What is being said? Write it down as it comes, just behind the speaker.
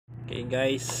Okay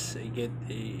guys, I get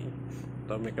a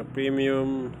Tomica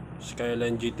Premium,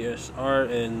 Skyline GTS-R,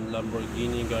 and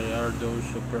Lamborghini Gallardo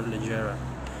Superleggera.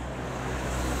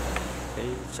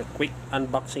 Okay, it's a quick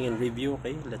unboxing and review.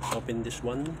 Okay, let's open this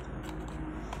one.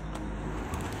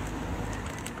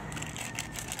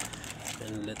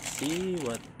 And let's see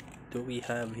what do we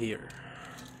have here.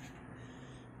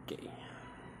 Okay.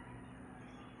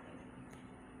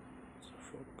 So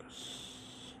focus.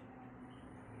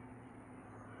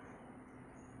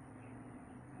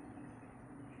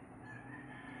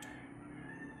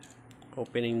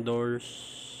 Opening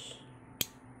doors,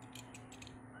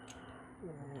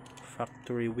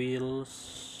 factory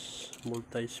wheels,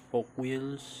 multi-spoke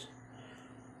wheels,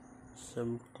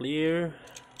 some clear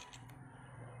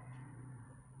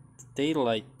tail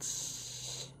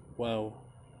lights. Wow,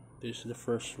 this is the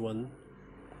first one.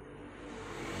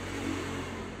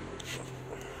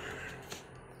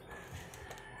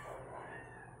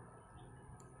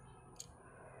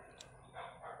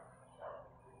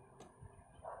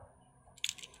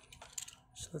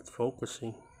 It's not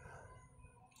focusing.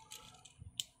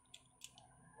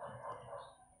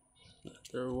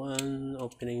 Another one,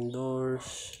 opening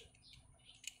doors.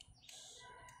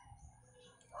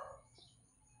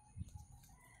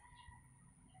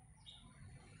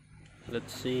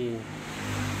 Let's see.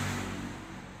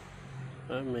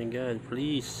 Oh my god,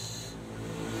 please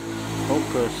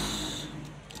focus.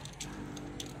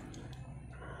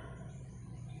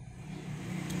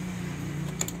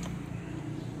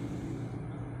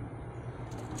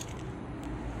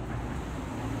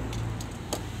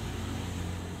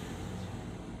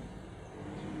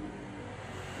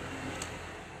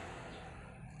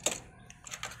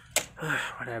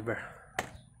 Whatever.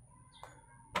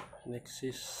 Next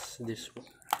is this one.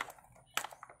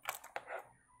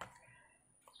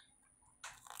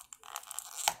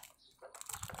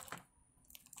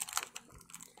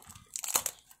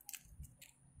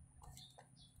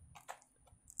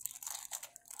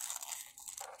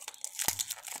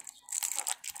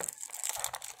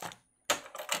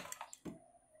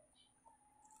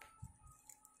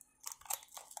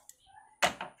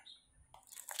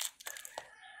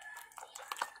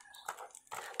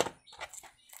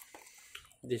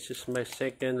 This is my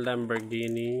second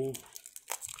Lamborghini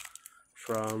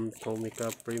from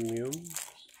Tomica Premium.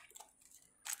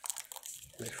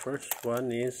 My first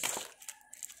one is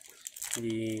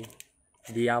the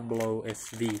Diablo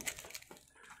SV,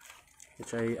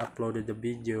 which I uploaded the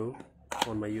video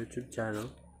on my YouTube channel.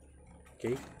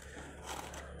 Okay,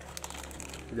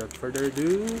 without further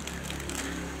ado,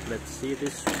 let's see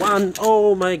this one.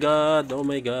 Oh my god, oh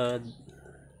my god,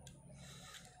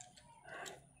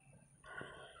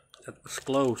 that was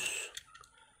close.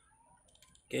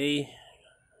 Okay,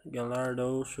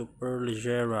 Gallardo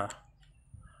Superleggera,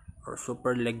 or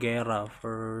Superleggera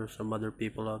for some other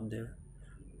people out there.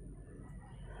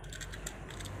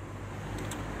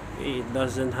 Okay, it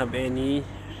doesn't have any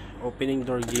opening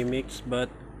door gimmicks,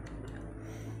 but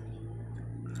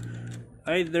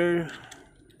either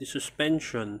the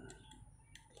suspension,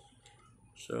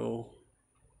 so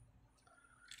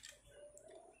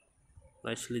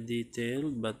nicely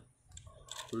detailed, but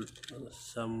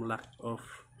some lack of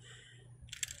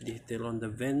detail on the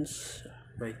vents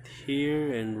right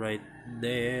here and right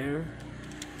there,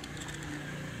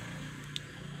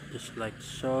 just like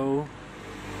so.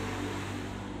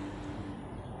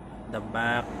 The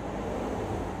back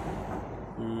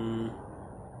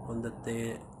on the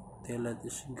taillight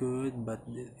is good, but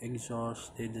the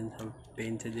exhaust, they didn't have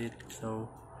painted it, so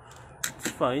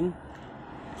it's fine.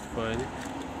 It's fine.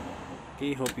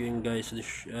 Okay, hope you guys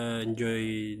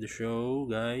enjoy the show,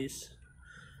 guys.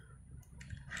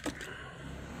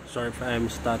 Sorry if I'm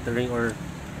stuttering or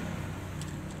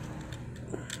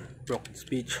broken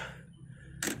speech.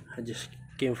 I just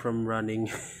came from running.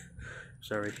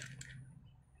 Sorry.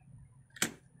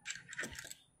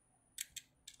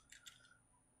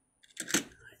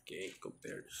 Okay,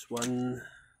 compare this one.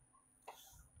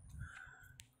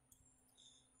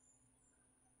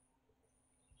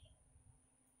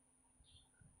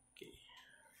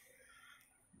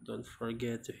 Don't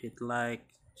forget to hit like,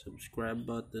 subscribe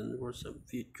button for some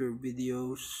future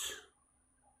videos.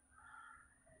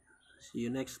 See you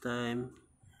next time.